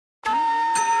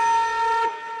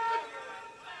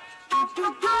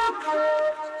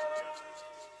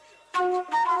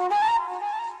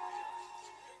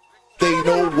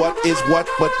is what,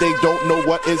 but they don't know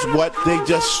what is what. They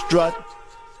just strut.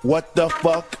 What the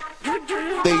fuck?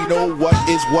 They know what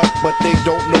is what, but they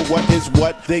don't know what is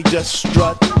what. They just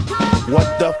strut.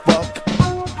 What the fuck?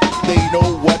 They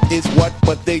know what is what,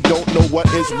 but they don't know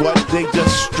what is what. They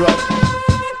just strut.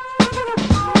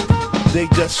 They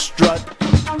just strut.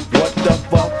 What the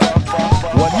fuck?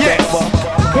 What the fuck?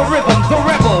 The rhythm, the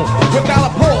rebel, without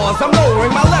a pause, I'm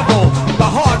lowering my level. The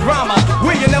hard drama,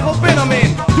 where you never been, I'm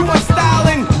in. You want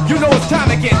styling? You know it's time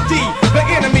to get deep. The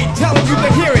enemy telling you to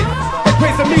hear it. They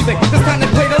praise the music, it's time to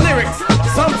play the lyrics.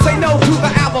 Some say no to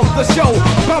the album, the show.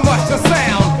 Bum rush the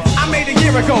sound I made a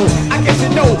year ago. I guess you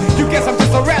know, you guess I'm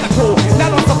just a radical.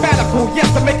 Not on sabbatical,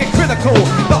 yes, to make it critical.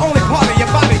 The only part of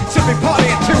your body should be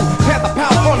partying too. Pass the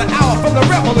power on the hour from the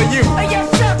rebel to you. Hey, yo,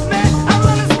 Chuck, man, I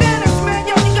understand this, man.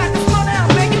 Yo, you got to slow down,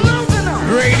 man. You're losing them.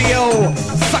 Radio,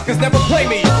 suckers never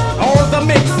play me. All the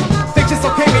mix, they just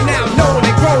okay me now. Know when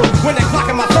they grow, when they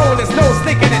clocking my phone, there's no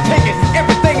sneaking and taking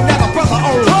everything that a brother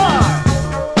owns.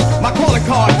 My calling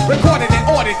card, recorded and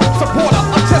ordered. Supporter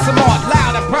of Chesimard,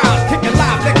 loud and proud, kicking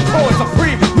live, next chord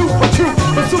supreme. Loop for truth,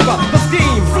 the super, the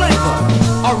scheme, flavor.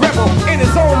 A rebel in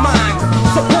his own mind.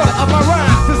 Supporter of my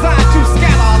rhymes, designed to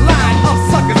scatter a line of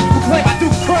suckers who claim I do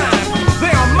crime.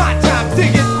 They on my time, dig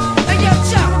it. Hey, yo,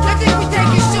 Chuck, I think we take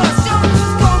it short. Show us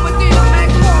what's going with you, man.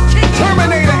 Come on, kick it.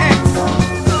 Terminator X.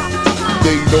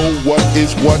 They know what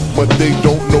is what, but they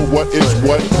don't know what is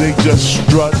what. They just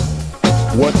strut.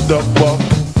 What the fuck?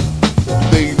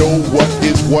 They know what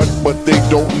is what, but they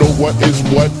don't know what is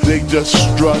what. They just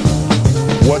strut.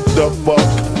 What the fuck?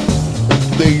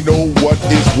 They know what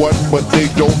is what, but they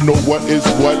don't know what is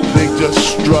what. They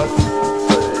just strut.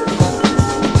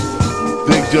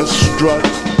 They just strut.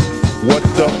 What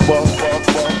the fuck?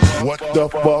 What the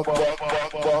fuck?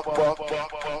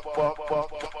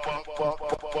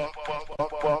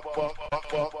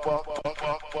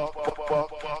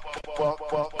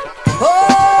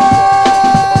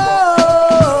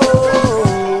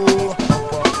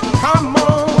 Come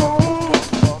on,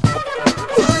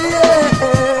 yeah.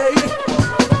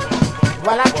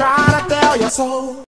 Well, I try to tell you so.